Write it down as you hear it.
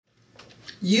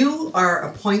You are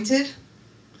appointed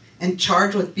and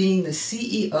charged with being the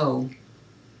CEO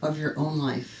of your own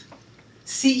life.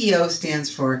 CEO stands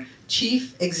for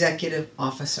Chief Executive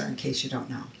Officer, in case you don't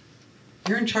know.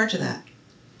 You're in charge of that.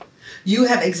 You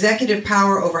have executive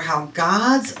power over how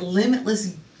God's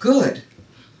limitless good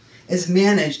is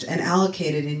managed and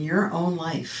allocated in your own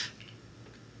life.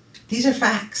 These are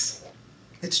facts.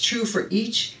 It's true for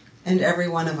each and every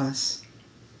one of us.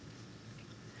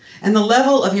 And the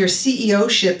level of your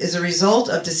CEO-ship is a result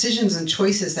of decisions and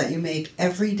choices that you make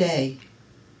every day.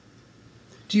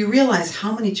 Do you realize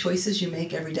how many choices you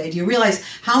make every day? Do you realize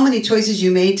how many choices you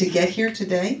made to get here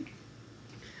today?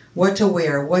 What to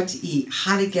wear, what to eat,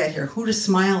 how to get here, who to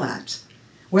smile at,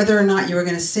 whether or not you were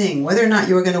going to sing, whether or not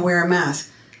you were going to wear a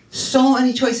mask. So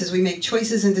many choices. We make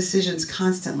choices and decisions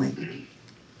constantly.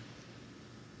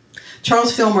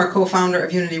 Charles Fillmore, co-founder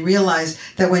of Unity, realized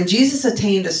that when Jesus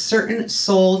attained a certain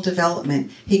soul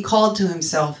development, he called to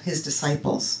himself his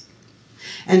disciples.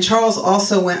 And Charles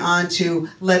also went on to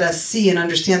let us see and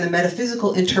understand the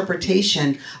metaphysical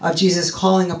interpretation of Jesus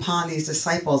calling upon these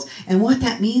disciples and what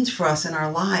that means for us in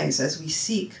our lives as we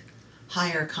seek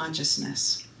higher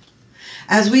consciousness.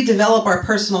 As we develop our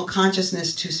personal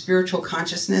consciousness to spiritual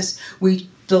consciousness, we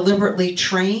deliberately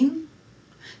train,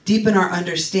 deepen our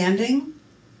understanding,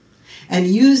 and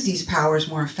use these powers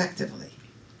more effectively.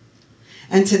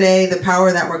 And today, the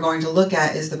power that we're going to look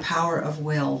at is the power of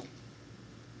will.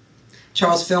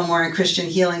 Charles Fillmore in Christian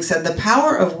Healing said, "The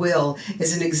power of will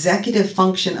is an executive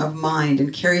function of mind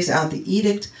and carries out the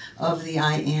edict of the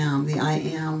I am that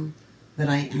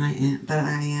I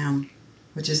am,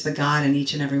 which is the God in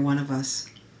each and every one of us."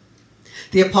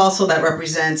 The apostle that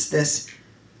represents this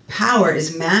power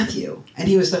is Matthew, and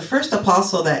he was the first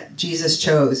apostle that Jesus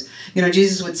chose. You know,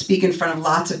 Jesus would speak in front of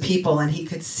lots of people, and he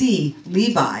could see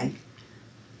Levi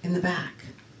in the back.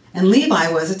 And Levi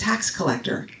was a tax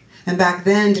collector. And back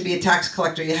then, to be a tax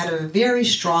collector, you had to have a very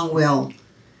strong will.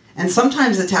 And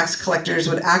sometimes the tax collectors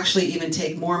would actually even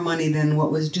take more money than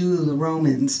what was due the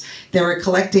Romans. They were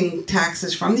collecting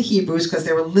taxes from the Hebrews because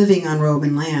they were living on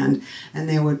Roman land, and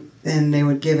they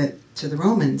would give it to the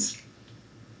Romans.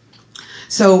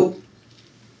 So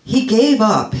he gave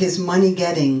up his money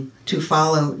getting to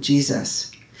follow Jesus.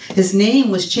 His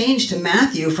name was changed to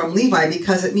Matthew from Levi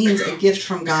because it means a gift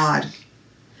from God.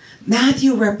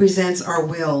 Matthew represents our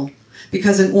will,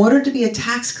 because in order to be a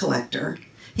tax collector,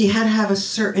 he had to have a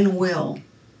certain will.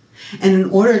 And in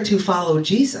order to follow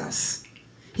Jesus,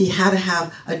 he had to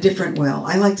have a different will.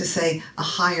 I like to say a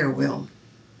higher will.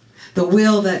 The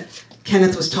will that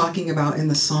Kenneth was talking about in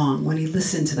the song when he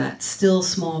listened to that still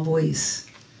small voice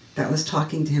that was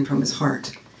talking to him from his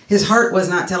heart. His heart was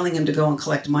not telling him to go and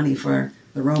collect money for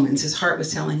the Romans. His heart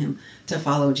was telling him to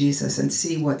follow Jesus and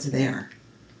see what's there.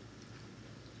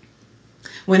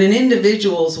 When an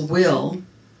individual's will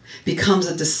becomes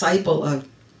a disciple of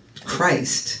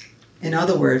Christ, in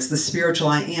other words, the spiritual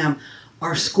I am,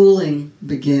 our schooling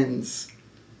begins.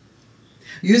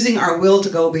 Using our will to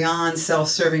go beyond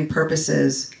self-serving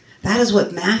purposes, that is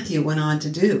what Matthew went on to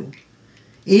do.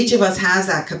 Each of us has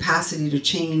that capacity to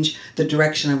change the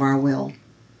direction of our will.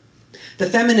 The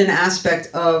feminine aspect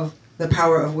of the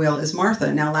power of will is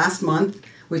Martha. Now, last month,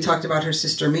 we talked about her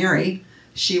sister Mary.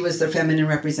 She was the feminine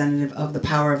representative of the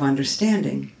power of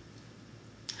understanding.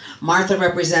 Martha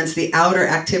represents the outer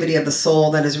activity of the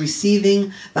soul that is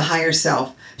receiving the higher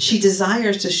self. She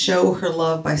desires to show her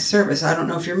love by service. I don't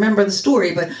know if you remember the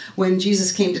story, but when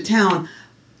Jesus came to town,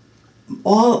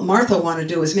 all Martha wanted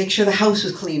to do was make sure the house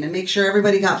was clean and make sure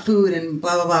everybody got food and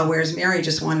blah, blah, blah, whereas Mary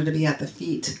just wanted to be at the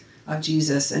feet of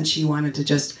Jesus, and she wanted to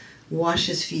just wash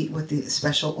his feet with the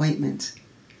special ointment.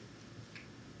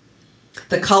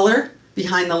 The color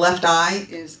behind the left eye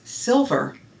is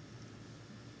silver.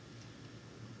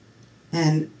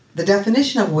 And the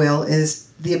definition of will is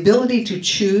the ability to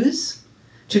choose,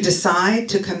 to decide,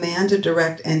 to command, to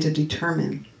direct, and to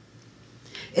determine.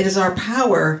 It is our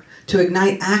power to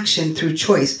ignite action through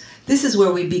choice. This is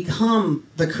where we become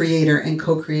the creator and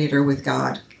co-creator with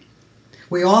God.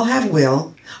 We all have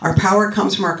will. Our power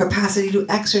comes from our capacity to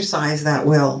exercise that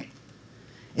will.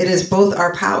 It is both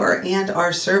our power and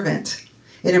our servant.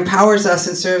 It empowers us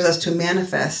and serves us to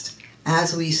manifest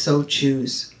as we so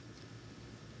choose.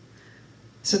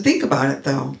 So think about it,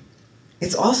 though.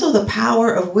 It's also the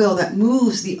power of will that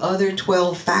moves the other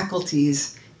 12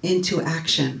 faculties into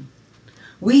action.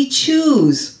 We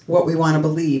choose what we want to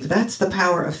believe. That's the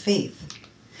power of faith.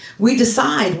 We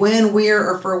decide when, where,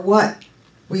 or for what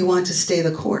we want to stay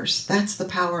the course. That's the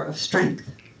power of strength.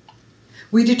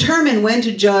 We determine when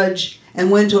to judge and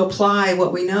when to apply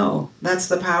what we know. That's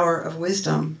the power of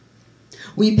wisdom.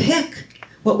 We pick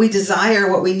what we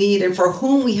desire, what we need, and for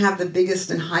whom we have the biggest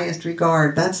and highest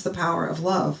regard. That's the power of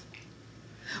love.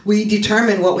 We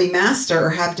determine what we master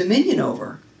or have dominion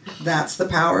over. That's the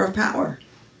power of power.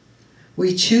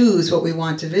 We choose what we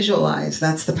want to visualize.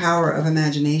 That's the power of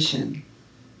imagination.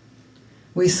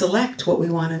 We select what we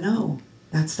want to know.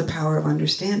 That's the power of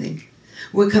understanding.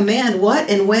 We command what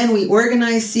and when we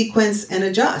organize, sequence, and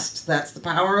adjust. That's the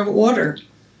power of order.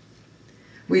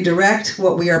 We direct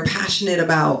what we are passionate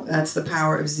about. That's the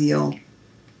power of zeal.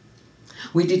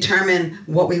 We determine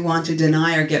what we want to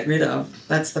deny or get rid of.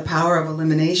 That's the power of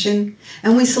elimination.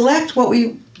 And we select what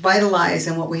we vitalize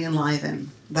and what we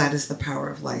enliven. That is the power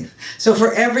of life. So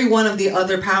for every one of the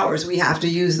other powers, we have to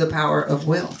use the power of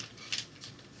will.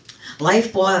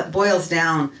 Life boils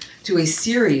down to a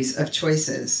series of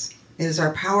choices. It is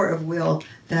our power of will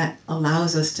that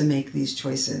allows us to make these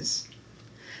choices.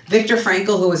 Viktor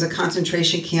Frankl, who was a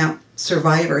concentration camp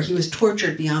survivor, he was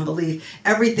tortured beyond belief.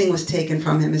 Everything was taken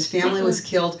from him. His family was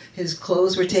killed. His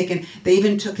clothes were taken. They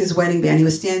even took his wedding band. He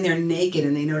was standing there naked,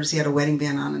 and they noticed he had a wedding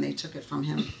band on, and they took it from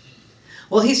him.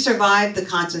 Well, he survived the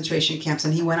concentration camps,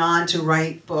 and he went on to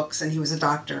write books, and he was a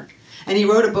doctor. And he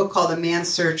wrote a book called A Man's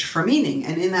Search for Meaning.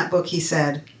 And in that book, he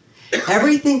said,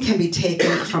 everything can be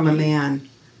taken from a man,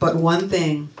 but one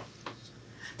thing.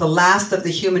 The last of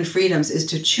the human freedoms is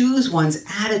to choose one's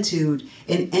attitude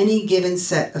in any given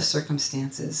set of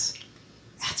circumstances.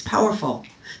 That's powerful.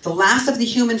 The last of the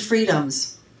human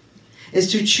freedoms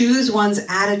is to choose one's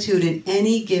attitude in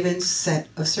any given set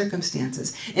of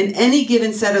circumstances. In any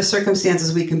given set of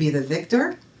circumstances, we can be the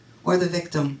victor or the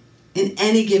victim. In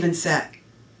any given set.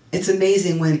 It's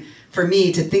amazing for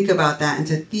me to think about that and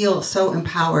to feel so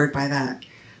empowered by that.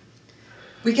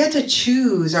 We get to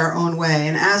choose our own way,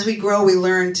 and as we grow, we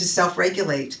learn to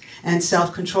self-regulate and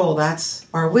self-control. That's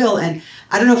our will. And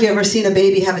I don't know if you've ever seen a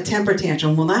baby have a temper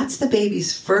tantrum. Well, that's the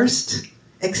baby's first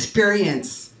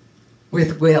experience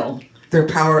with will, their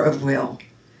power of will.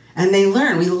 And we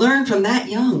learn from that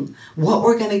young what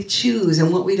we're going to choose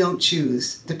and what we don't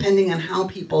choose, depending on how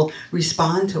people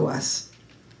respond to us.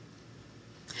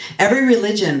 Every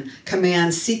religion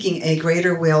commands seeking a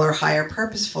greater will or higher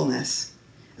purposefulness.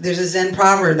 There's a Zen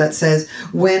proverb that says,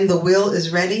 when the will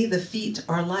is ready, the feet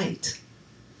are light.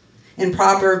 In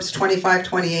Proverbs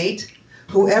 25:28,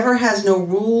 whoever has no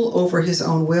rule over his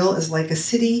own will is like a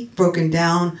city broken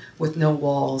down with no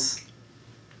walls.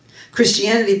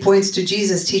 Christianity points to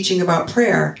Jesus teaching about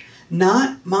prayer.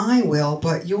 Not my will,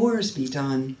 but yours be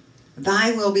done.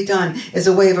 Thy will be done is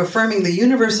a way of affirming the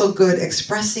universal good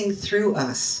expressing through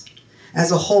us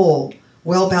as a whole,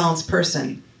 well-balanced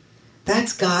person.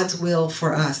 That's God's will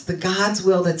for us, the God's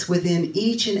will that's within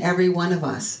each and every one of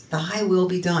us. Thy will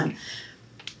be done.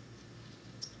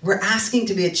 We're asking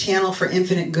to be a channel for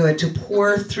infinite good, to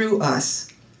pour through us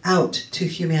out to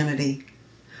humanity.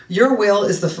 Your will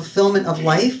is the fulfillment of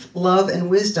life, love,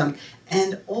 and wisdom,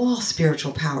 and all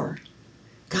spiritual power.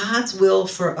 God's will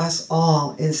for us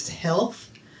all is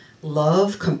health,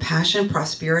 love, compassion,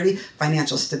 prosperity,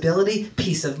 financial stability,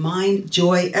 peace of mind,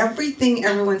 joy. Everything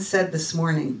everyone said this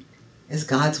morning is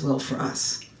God's will for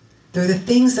us. They're the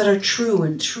things that are true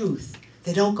and truth.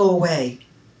 They don't go away.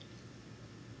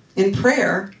 In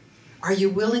prayer, are you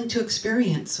willing to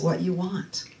experience what you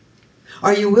want?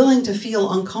 Are you willing to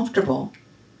feel uncomfortable?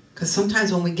 Because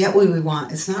sometimes when we get what we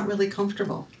want, it's not really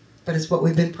comfortable, but it's what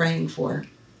we've been praying for.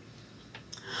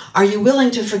 Are you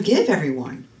willing to forgive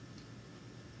everyone?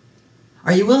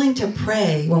 Are you willing to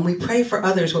pray? When we pray for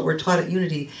others, what we're taught at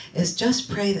Unity is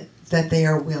just pray that they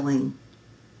are willing.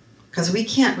 Because we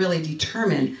can't really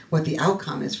determine what the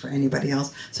outcome is for anybody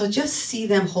else. So just see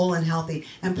them whole and healthy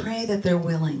and pray that they're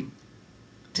willing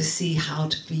to see how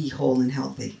to be whole and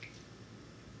healthy.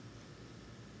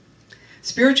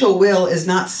 Spiritual will is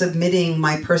not submitting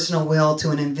my personal will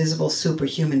to an invisible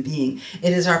superhuman being.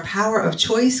 It is our power of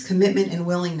choice, commitment, and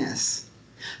willingness.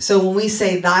 So when we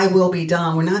say, thy will be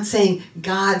done, we're not saying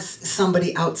God's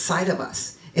somebody outside of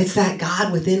us. It's that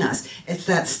God within us. It's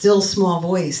that still small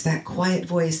voice, that quiet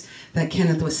voice that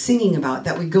Kenneth was singing about,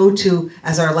 that we go to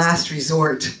as our last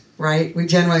resort, right? We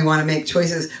generally want to make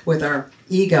choices with our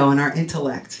ego and our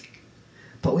intellect.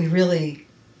 But we really,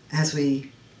 as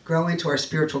we grow into our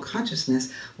spiritual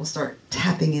consciousness, we'll start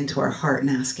tapping into our heart and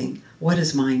asking, what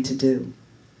is mine to do?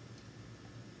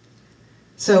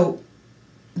 So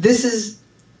this is,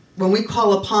 when we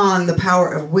call upon the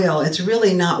power of will, it's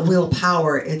really not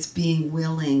willpower, it's being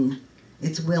willing.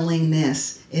 It's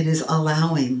willingness. It is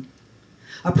allowing.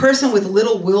 A person with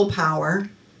little willpower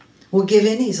will give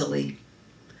in easily.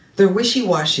 They're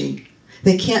wishy-washy.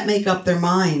 They can't make up their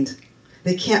mind.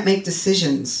 They can't make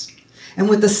decisions. And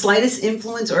with the slightest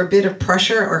influence or a bit of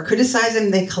pressure or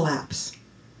criticism, they collapse.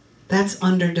 That's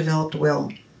underdeveloped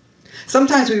will.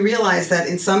 Sometimes we realize that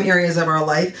in some areas of our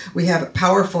life, we have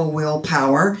powerful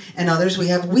willpower, and others we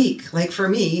have weak. Like for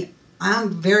me, I'm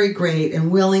very great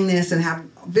in willingness and have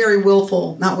very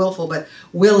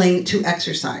willing to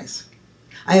exercise.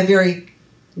 I have very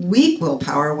weak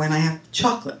willpower when I have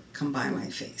chocolate come by my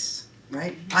face,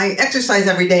 right? I exercise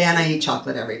every day and I eat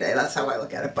chocolate every day. That's how I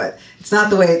look at it, but it's not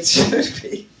the way it should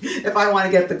be if I want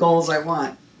to get the goals I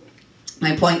want.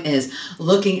 My point is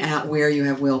looking at where you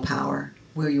have willpower,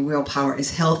 where your willpower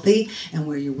is healthy and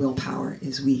where your willpower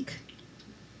is weak.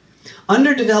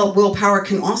 Underdeveloped willpower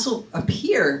can also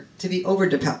appear to be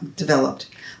overdeveloped.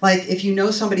 Like if you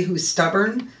know somebody who's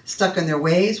stubborn, stuck in their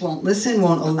ways, won't listen,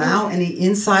 won't allow any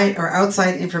inside or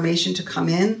outside information to come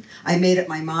in. I made up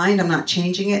my mind, I'm not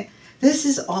changing it. This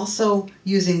is also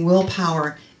using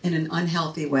willpower in an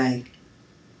unhealthy way.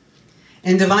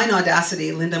 In Divine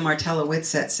Audacity, Linda Martella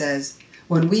Whitsett says,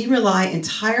 when we rely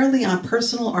entirely on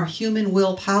personal or human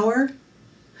willpower,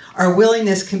 our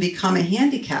willingness can become a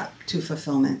handicap to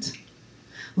fulfillment.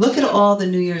 Look at all the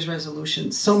New Year's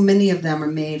resolutions. So many of them are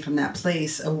made from that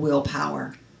place of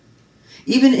willpower.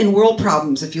 Even in world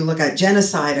problems, if you look at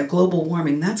genocide or global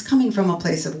warming, that's coming from a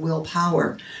place of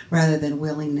willpower rather than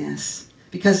willingness.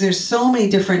 Because there's so many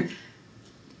different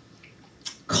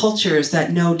cultures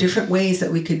that know different ways that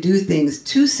we could do things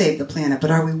to save the planet, but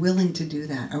are we willing to do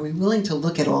that? Are we willing to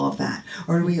look at all of that?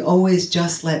 Or do we always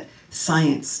just let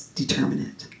science determine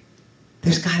it?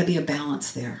 There's got to be a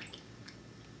balance there.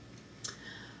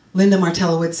 Linda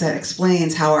Martella Whitsett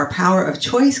explains how our power of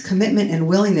choice, commitment, and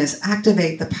willingness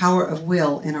activate the power of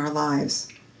will in our lives.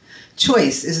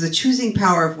 Choice is the choosing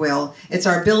power of will. It's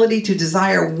our ability to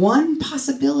desire one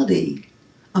possibility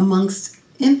amongst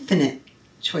infinite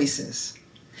choices.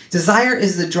 Desire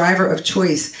is the driver of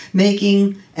choice,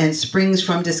 making and springs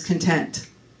from discontent.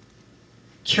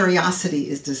 Curiosity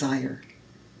is desire.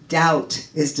 Doubt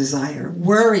is desire.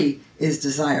 Worry is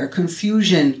desire.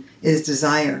 Confusion is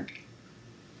desire.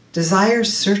 Desire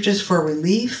searches for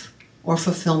relief or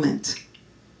fulfillment.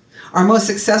 Our most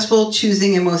successful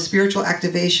choosing and most spiritual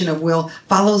activation of will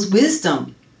follows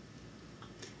wisdom,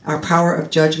 our power of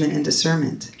judgment and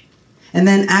discernment, and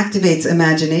then activates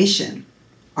imagination,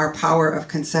 our power of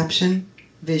conception,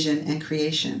 vision, and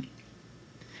creation.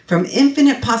 From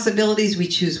infinite possibilities, we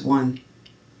choose one.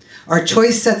 Our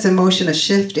choice sets in motion a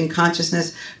shift in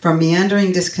consciousness from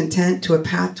meandering discontent to a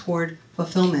path toward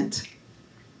fulfillment.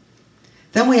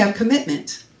 Then we have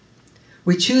commitment.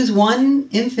 We choose one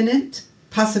infinite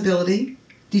possibility,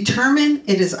 determine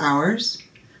it is ours,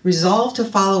 resolve to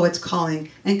follow its calling,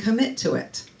 and commit to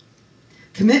it.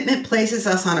 Commitment places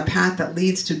us on a path that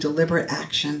leads to deliberate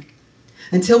action.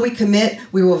 Until we commit,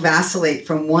 we will vacillate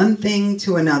from one thing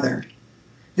to another.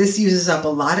 This uses up a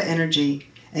lot of energy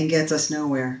and gets us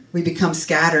nowhere. We become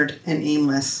scattered and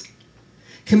aimless.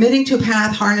 Committing to a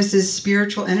path harnesses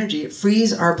spiritual energy. It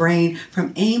frees our brain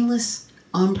from aimless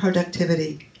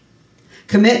unproductivity.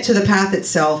 Commit to the path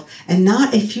itself and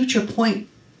not a future point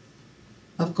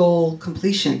of goal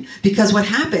completion. Because what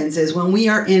happens is when we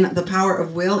are in the power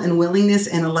of will and willingness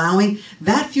and allowing,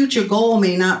 that future goal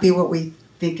may not be what we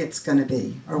think it's going to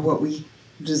be or what we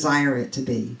desire it to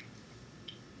be.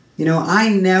 You know, I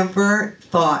never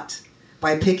thought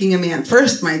by picking a man,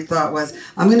 first my thought was,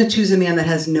 I'm going to choose a man that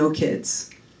has no kids.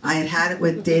 I had had it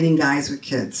with dating guys with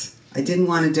kids. I didn't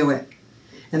want to do it.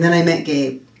 And then I met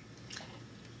Gabe.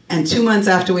 And 2 months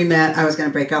after we met, I was going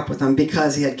to break up with him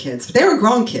because he had kids. But they were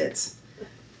grown kids.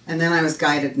 And then I was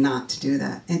guided not to do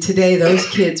that. And today, those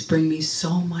kids bring me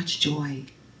so much joy.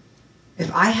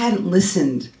 If I hadn't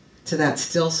listened to that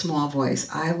still small voice,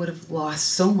 I would have lost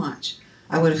so much.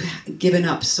 I would have given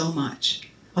up so much.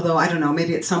 Although, I don't know,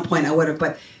 maybe at some point I would have.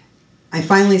 But I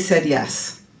finally said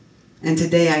yes. And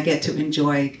today I get to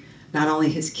enjoy not only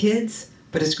his kids,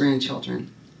 but his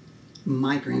grandchildren.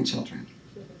 My grandchildren.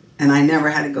 And I never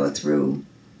had to go through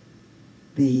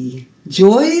the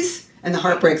joys and the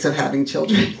heartbreaks of having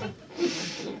children.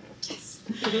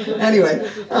 Anyway,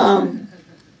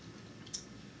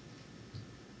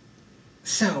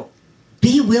 so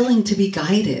be willing to be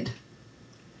guided.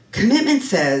 Commitment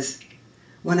says,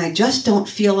 when I just don't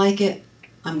feel like it,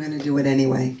 I'm going to do it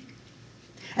anyway.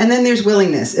 And then there's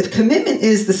willingness. If commitment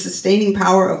is the sustaining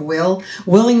power of will,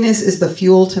 willingness is the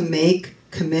fuel to make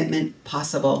commitment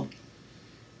possible.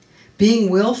 Being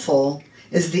willful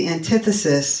is the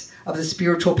antithesis of the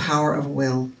spiritual power of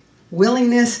will.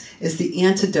 Willingness is the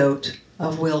antidote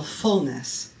of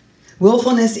willfulness.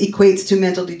 Willfulness equates to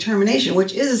mental determination,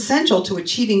 which is essential to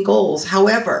achieving goals.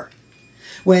 However,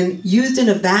 when used in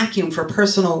a vacuum for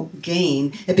personal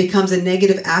gain, it becomes a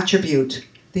negative attribute,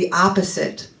 the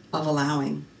opposite of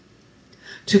allowing.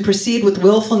 To proceed with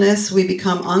willfulness, we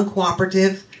become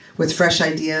uncooperative with fresh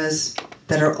ideas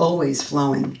that are always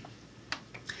flowing.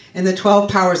 In the 12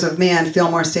 Powers of Man,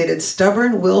 Fillmore stated,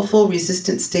 stubborn, willful,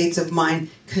 resistant states of mind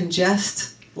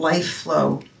congest life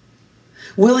flow.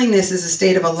 Willingness is a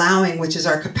state of allowing, which is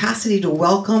our capacity to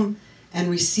welcome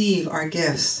and receive our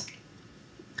gifts.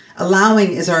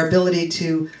 Allowing is our ability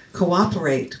to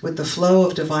cooperate with the flow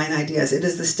of divine ideas. It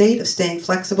is the state of staying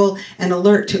flexible and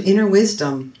alert to inner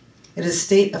wisdom. It is a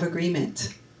state of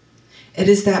agreement. It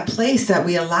is that place that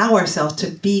we allow ourselves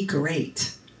to be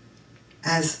great,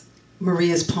 as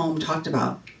Maria's poem talked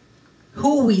about.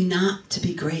 Who are we not to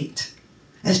be great?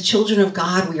 As children of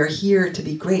God, we are here to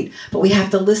be great, but we have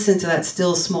to listen to that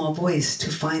still small voice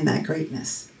to find that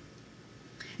greatness.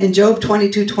 In Job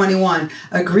 22:21,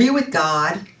 agree with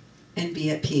God and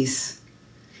be at peace.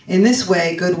 In this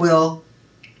way, good will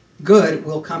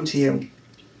come to you.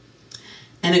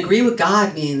 And agree with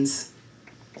God means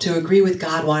to agree with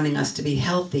God wanting us to be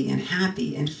healthy and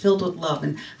happy and filled with love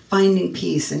and finding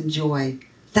peace and joy.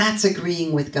 That's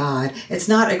agreeing with God. It's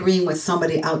not agreeing with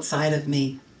somebody outside of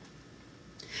me.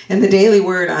 In the Daily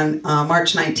Word on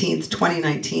March 19th,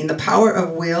 2019, the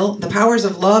powers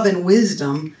of love and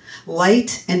wisdom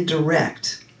light and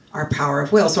direct our power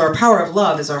of will. So our power of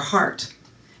love is our heart.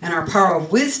 And our power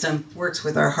of wisdom works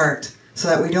with our heart so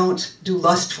that we don't do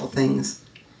lustful things.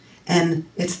 And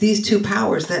it's these two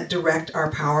powers that direct our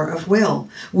power of will.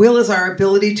 Will is our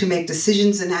ability to make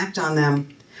decisions and act on them.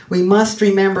 We must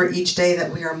remember each day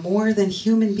that we are more than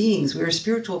human beings. We are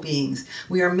spiritual beings.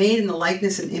 We are made in the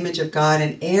likeness and image of God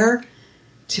and heir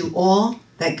to all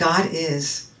that God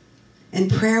is. In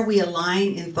prayer, we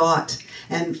align in thought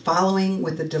and following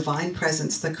with the divine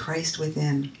presence, the Christ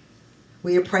within.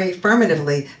 We pray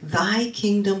affirmatively, thy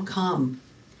kingdom come,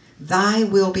 thy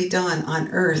will be done on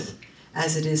earth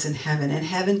as it is in heaven. And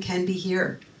heaven can be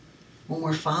here when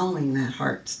we're following that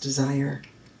heart's desire.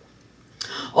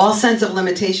 All sense of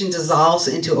limitation dissolves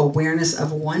into awareness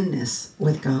of oneness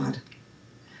with God.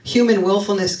 Human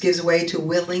willfulness gives way to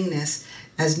willingness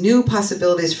as new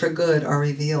possibilities for good are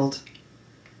revealed.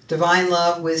 Divine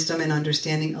love, wisdom, and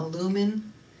understanding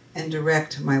illumine and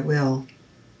direct my will.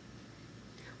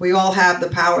 We all have the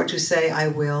power to say, I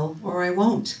will or I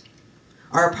won't.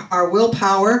 Our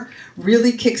willpower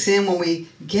really kicks in when we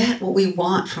get what we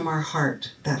want from our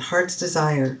heart, that heart's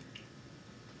desire.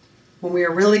 When we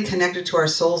are really connected to our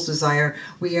soul's desire,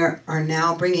 we are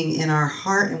now bringing in our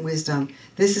heart and wisdom.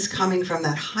 This is coming from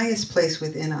that highest place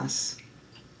within us.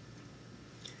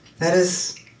 That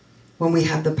is when we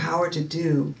have the power to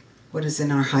do what is in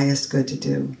our highest good to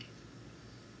do.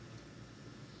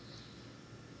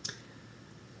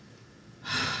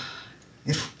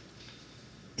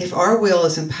 If our will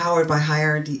is empowered by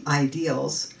higher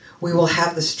ideals, we will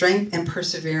have the strength and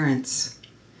perseverance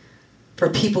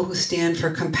for people who stand for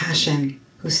compassion,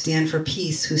 who stand for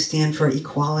peace, who stand for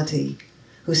equality,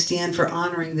 who stand for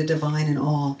honoring the divine in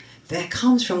all. That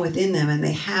comes from within them, and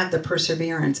they have the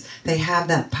perseverance. They have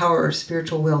that power of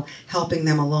spiritual will helping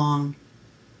them along.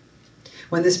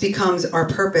 When this becomes our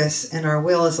purpose and our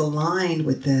will is aligned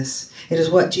with this, it is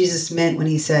what Jesus meant when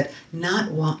he said,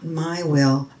 not my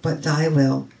will, but thy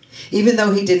will. Even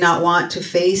though he did not want to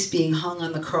face being hung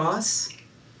on the cross,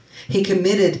 he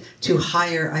committed to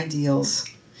higher ideals.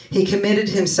 He committed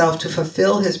himself to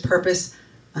fulfill his purpose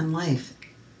on life.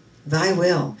 Thy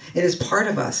will. It is part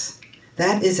of us.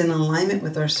 That is in alignment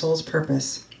with our soul's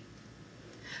purpose.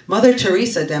 Mother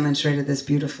Teresa demonstrated this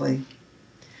beautifully.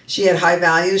 She had high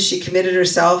values. She committed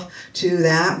herself to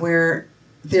that where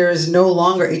there is no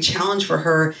longer a challenge for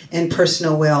her in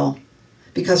personal will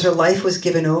because her life was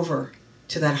given over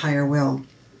to that higher will.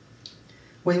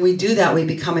 When we do that, we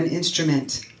become an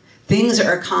instrument. Things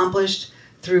are accomplished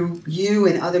through you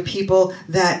and other people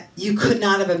that you could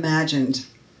not have imagined.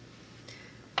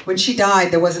 When she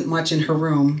died, there wasn't much in her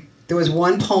room. There was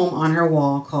one poem on her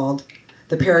wall called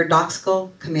The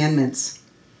Paradoxical Commandments.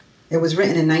 It was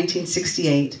written in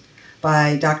 1968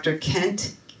 by Dr.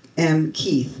 Kent M.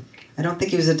 Keith. I don't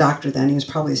think he was a doctor then. He was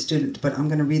probably a student, but I'm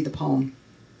going to read the poem.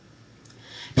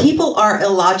 People are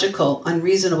illogical,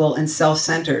 unreasonable, and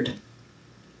self-centered.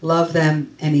 Love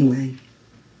them anyway.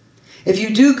 If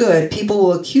you do good, people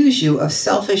will accuse you of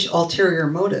selfish, ulterior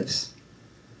motives.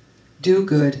 Do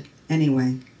good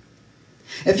anyway.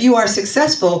 If you are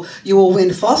successful, you will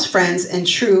win false friends and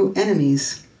true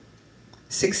enemies.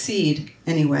 Succeed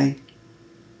anyway.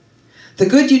 The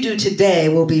good you do today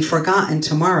will be forgotten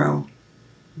tomorrow.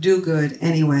 Do good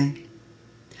anyway.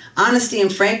 Honesty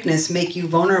and frankness make you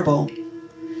vulnerable.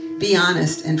 Be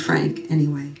honest and frank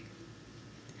anyway.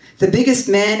 The biggest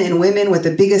men and women with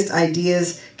the biggest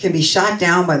ideas can be shot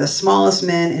down by the smallest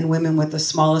men and women with the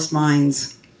smallest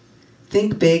minds.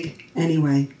 Think big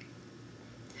anyway.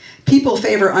 People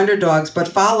favor underdogs but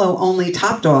follow only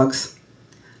top dogs.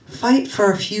 Fight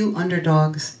for a few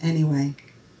underdogs anyway.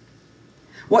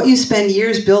 What you spend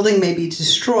years building may be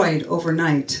destroyed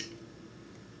overnight.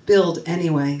 Build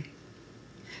anyway.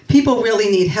 People really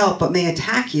need help but may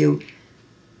attack you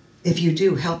if you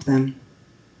do help them.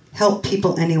 Help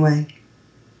people anyway.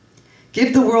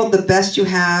 Give the world the best you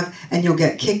have and you'll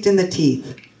get kicked in the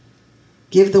teeth.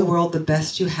 Give the world the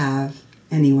best you have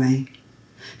anyway.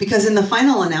 Because in the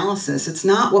final analysis, it's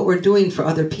not what we're doing for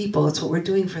other people, it's what we're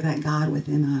doing for that God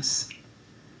within us,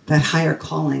 that higher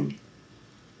calling.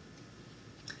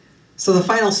 So the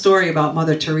final story about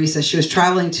Mother Teresa, she was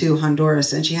traveling to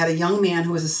Honduras and she had a young man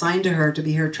who was assigned to her to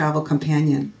be her travel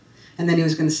companion. And then he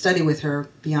was going to study with her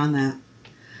beyond that.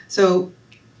 So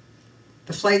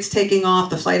the flight's taking off,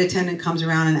 the flight attendant comes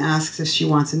around and asks if she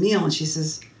wants a meal. And she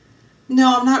says,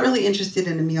 no, I'm not really interested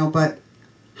in a meal, but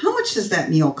how much does that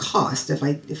meal cost if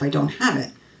I don't have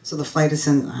it? So the flight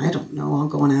attendant, I don't know, I'll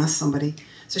go and ask somebody.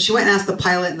 So she went and asked the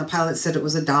pilot, and the pilot said it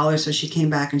was $1. So she came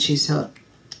back and she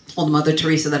told Mother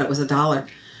Teresa that it was $1.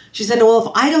 She said, well,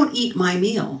 if I don't eat my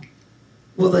meal,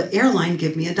 will the airline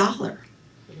give me $1?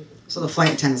 So the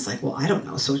flight attendant's like, well, I don't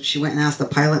know. So she went and asked the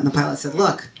pilot, and the pilot said,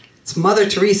 look, it's Mother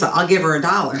Teresa, I'll give her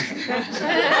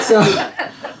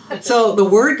 $1. So the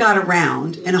word got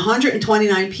around, and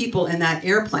 129 people in that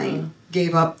airplane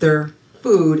gave up their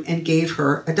food and gave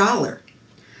her $1.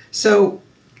 So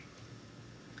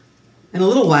in a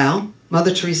little while,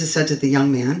 Mother Teresa said to the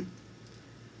young man,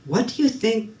 what do you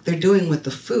think they're doing with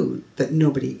the food that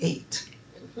nobody ate?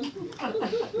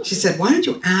 She said, why don't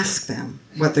you ask them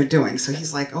what they're doing? So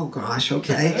he's like, oh gosh,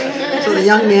 okay. So the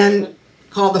young man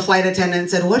called the flight attendant and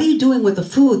said, what are you doing with the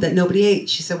food that nobody ate?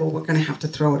 She said, well, we're going to have to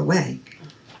throw it away.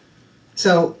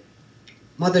 So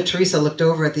Mother Teresa looked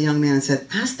over at the young man and said,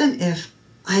 ask them if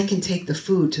I can take the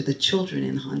food to the children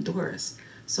in Honduras.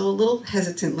 So a little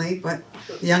hesitantly, but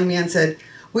the young man said,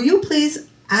 will you please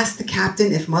ask the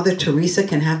captain if Mother Teresa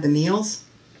can have the meals?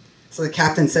 So the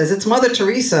captain says, it's Mother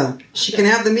Teresa. She can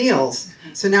have the meals.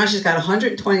 So now she's got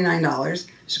 $129.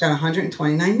 She's got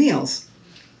 129 meals.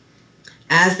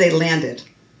 As they landed,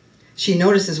 she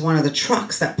notices one of the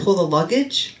trucks that pull the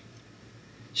luggage.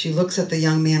 She looks at the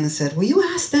young man and said, will you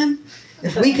ask them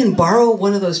if we can borrow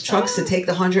one of those trucks to take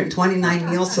the 129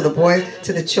 meals to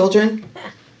the children?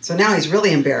 So now he's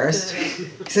really embarrassed. He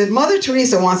said, Mother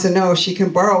Teresa wants to know if she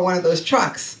can borrow one of those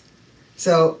trucks.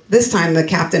 So this time the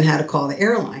captain had to call the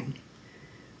airline.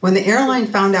 When the airline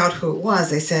found out who it was,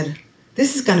 they said,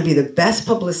 this is going to be the best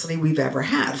publicity we've ever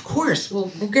had. Of course,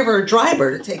 we'll give her a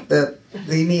driver to take the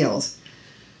meals.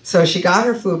 So she got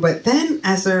her food, but then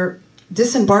as they're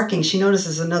disembarking, she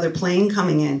notices another plane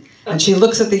coming in, and she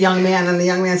looks at the young man, and the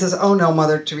young man says, oh no,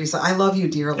 Mother Teresa, I love you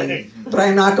dearly, but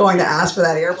I'm not going to ask for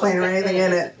that airplane or anything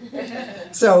in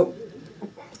it. So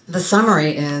the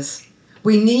summary is,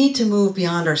 we need to move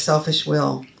beyond our selfish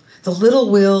will, the little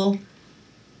will,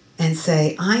 and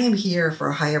say, I am here for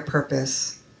a higher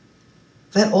purpose.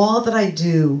 Let all that I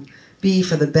do be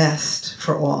for the best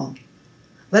for all.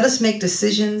 Let us make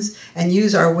decisions and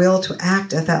use our will to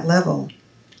act at that level.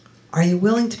 Are you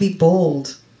willing to be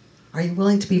bold? Are you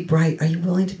willing to be bright? Are you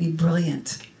willing to be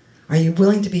brilliant? Are you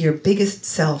willing to be your biggest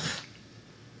self?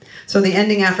 So the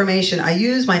ending affirmation, I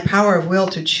use my power of will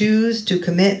to choose, to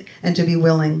commit, and to be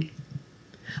willing.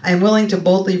 I am willing to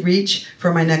boldly reach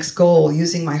for my next goal,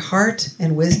 using my heart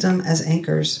and wisdom as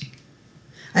anchors.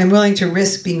 I am willing to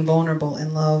risk being vulnerable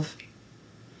in love.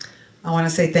 I want to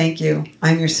say thank you.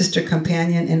 I'm your sister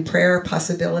companion in prayer,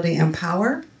 possibility, and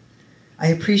power. I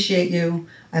appreciate you.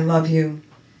 I love you.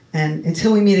 And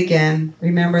until we meet again,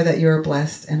 remember that you're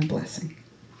blessed and a blessing.